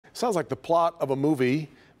Sounds like the plot of a movie,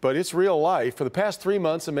 but it's real life. For the past 3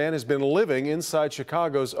 months, a man has been living inside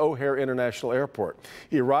Chicago's O'Hare International Airport.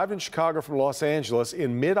 He arrived in Chicago from Los Angeles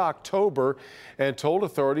in mid-October and told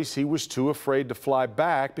authorities he was too afraid to fly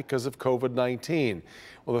back because of COVID-19.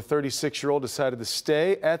 Well, the 36-year-old decided to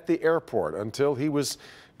stay at the airport until he was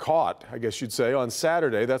caught, I guess you'd say, on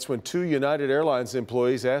Saturday. That's when 2 United Airlines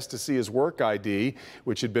employees asked to see his work ID,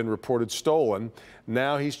 which had been reported stolen.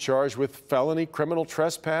 Now he's charged with felony criminal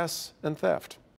trespass and theft.